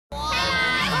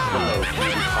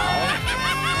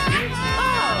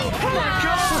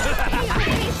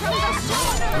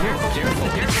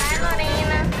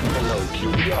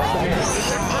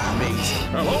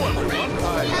Hello, everyone.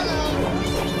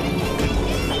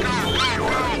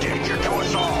 Danger to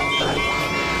us all.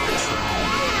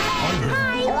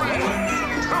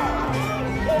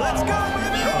 Let's go,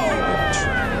 baby!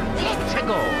 Let's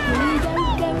go.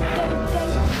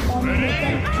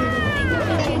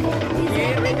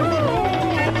 Here we go.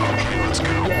 Let's go.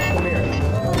 Come here.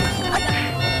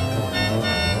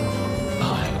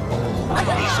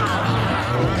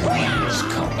 Please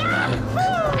come back.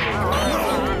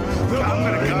 I'm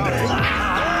gonna go.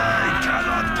 I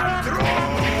cannot come through.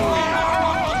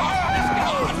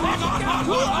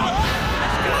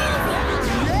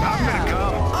 I'm gonna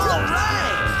come. All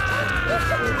right.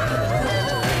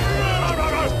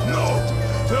 No,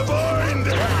 the bind.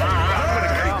 I'm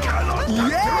gonna cannot come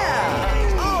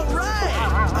Yeah. All right.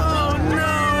 Oh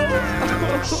no.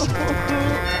 Come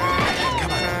on, you can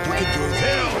do it.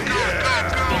 Hell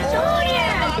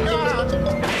yeah.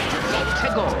 Let's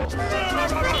go.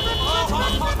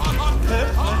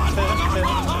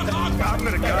 I'm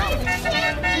gonna go.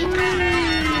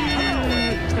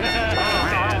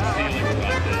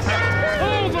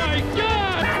 Oh my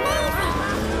God!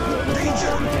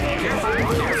 Danger.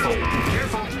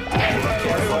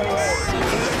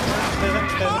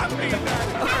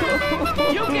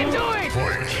 You can do it!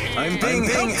 I'm being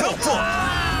helpful.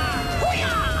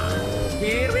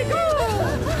 Here we go!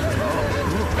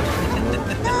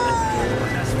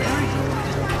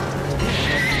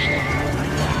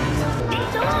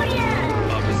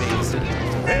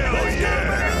 Hell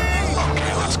yeah.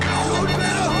 Okay, let's go. You'd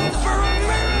better hope for a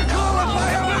miracle if I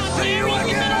ever see you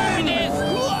again.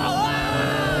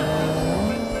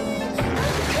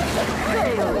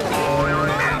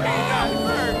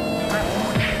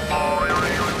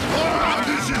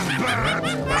 This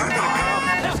is bad.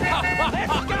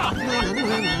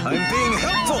 I'm being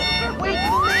helpful.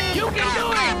 You can do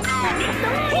it!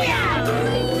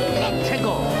 Let's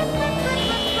go.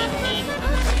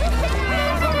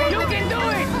 You can do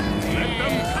it! Let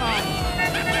them come!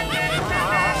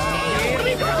 Here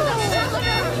we go!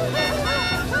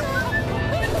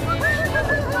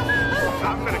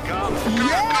 I'm gonna come.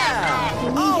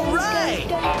 Yeah. All right.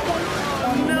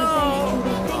 No.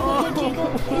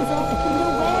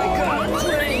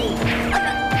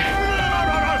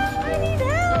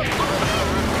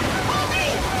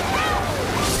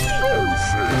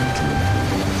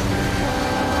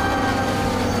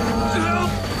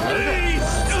 Help! Please!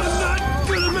 I'm not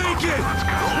gonna make it!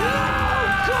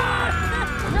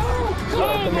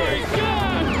 Oh my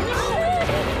God!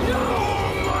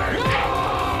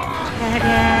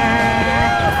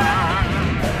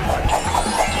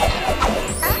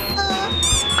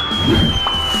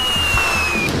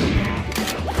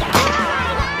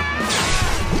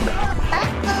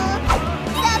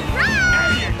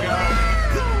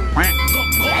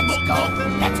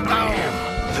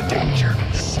 The danger.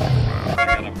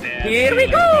 Here we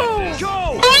go! Go.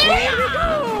 Here we go!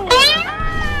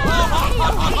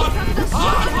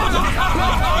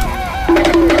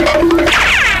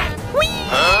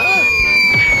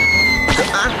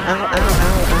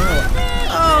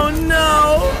 Oh no.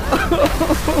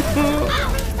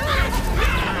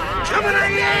 Coming at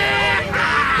you!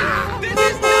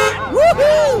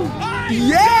 Woohoo!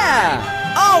 Yeah.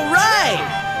 All right.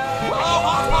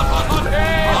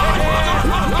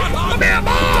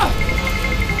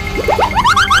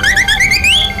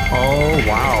 Oh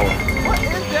wow.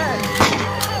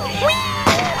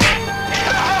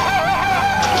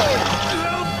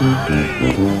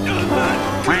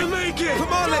 Gonna make it!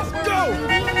 Come on, let's go.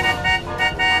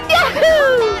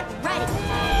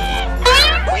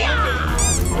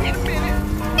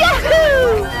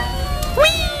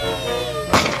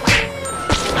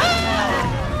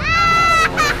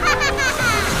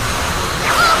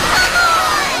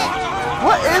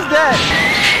 What is that?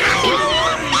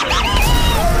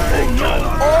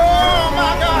 Oh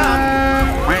my God!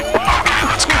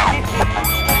 Let's go!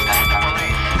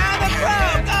 And the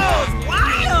crowd goes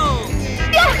wild!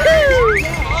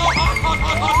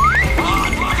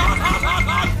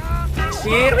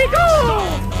 Here we go!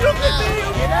 Look at me!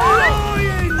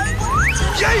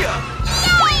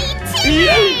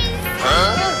 Yeah!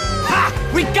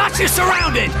 Ha! We got you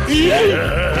surrounded! Here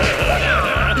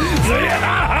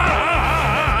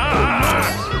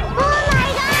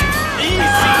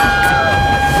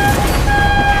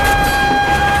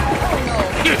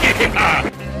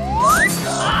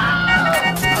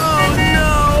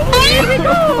we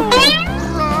go!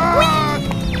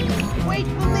 Wait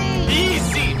for me!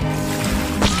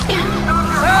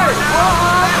 Hey!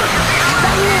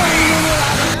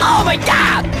 my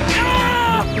God!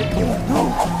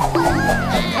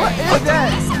 What is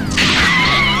that?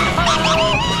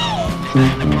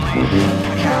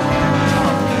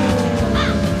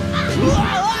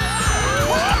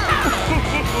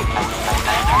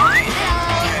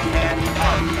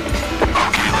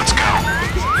 Okay, let's go.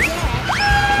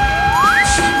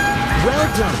 Well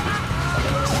done.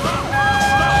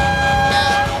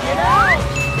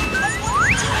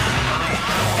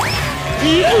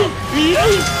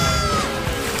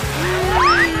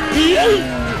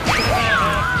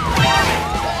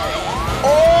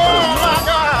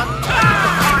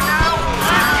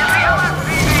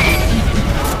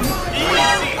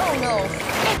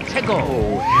 최고.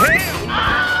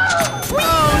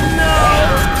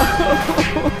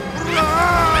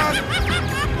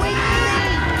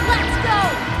 Let's go!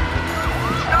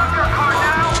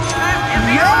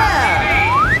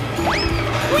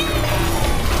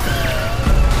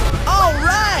 All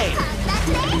right.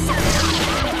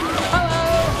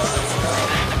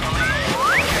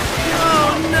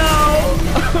 Oh no.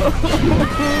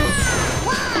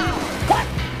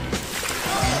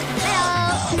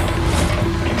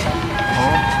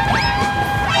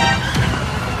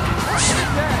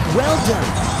 Well done.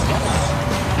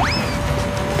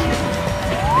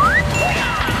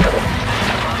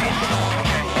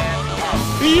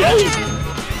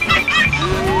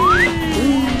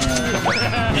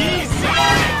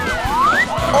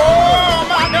 Oh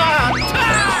my God!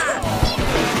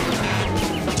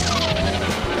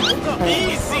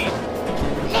 Easy!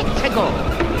 최고.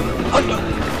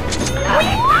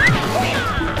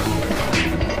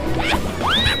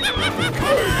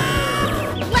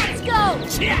 Let's go!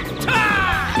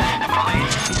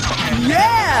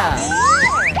 Yeah.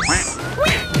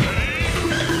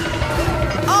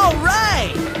 All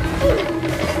right.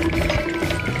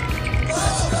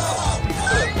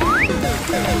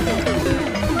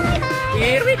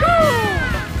 Here we go!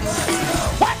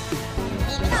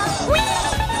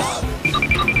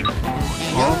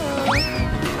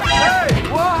 Hey,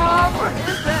 what happened?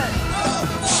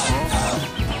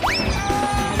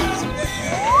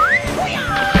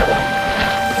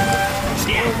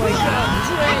 Oh my God,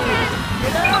 train!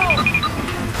 Get out!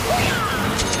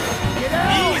 Get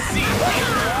out! Easy!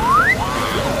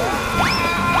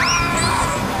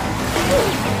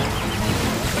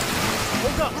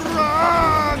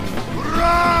 Run!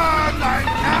 Run!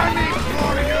 I'm coming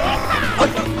for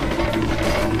Okay,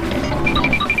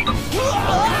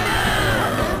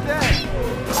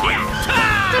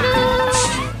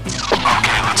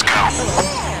 let's go.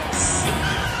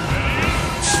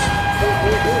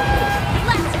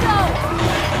 Let's go!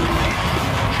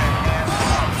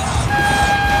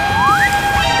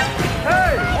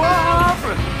 Hey, what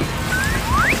happened?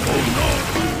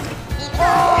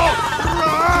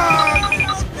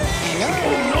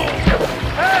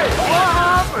 Hey, what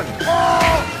happened?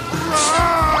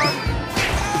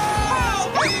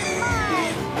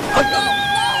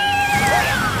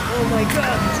 Oh my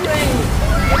God, train.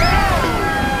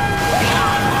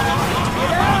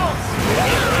 Get out.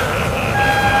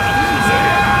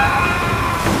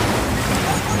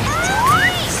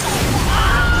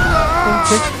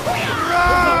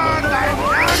 Run! I'm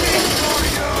coming for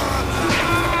you!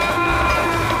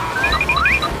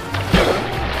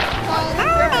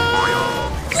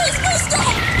 Please, please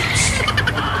stop!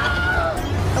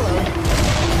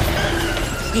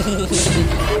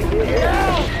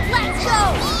 Let's go!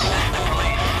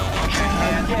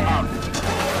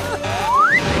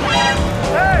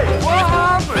 Hey, what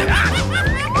happened?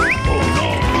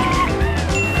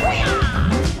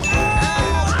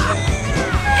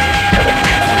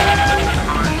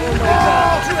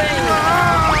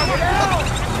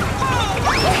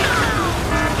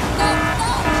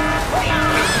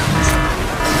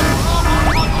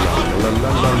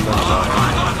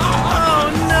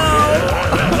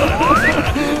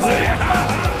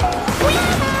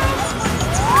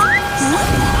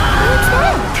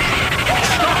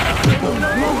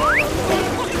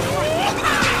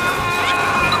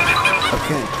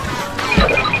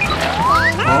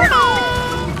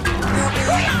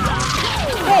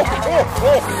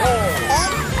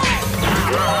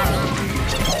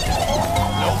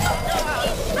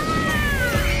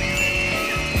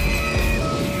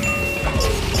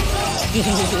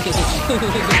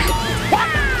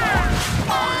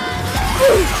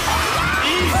 Woo!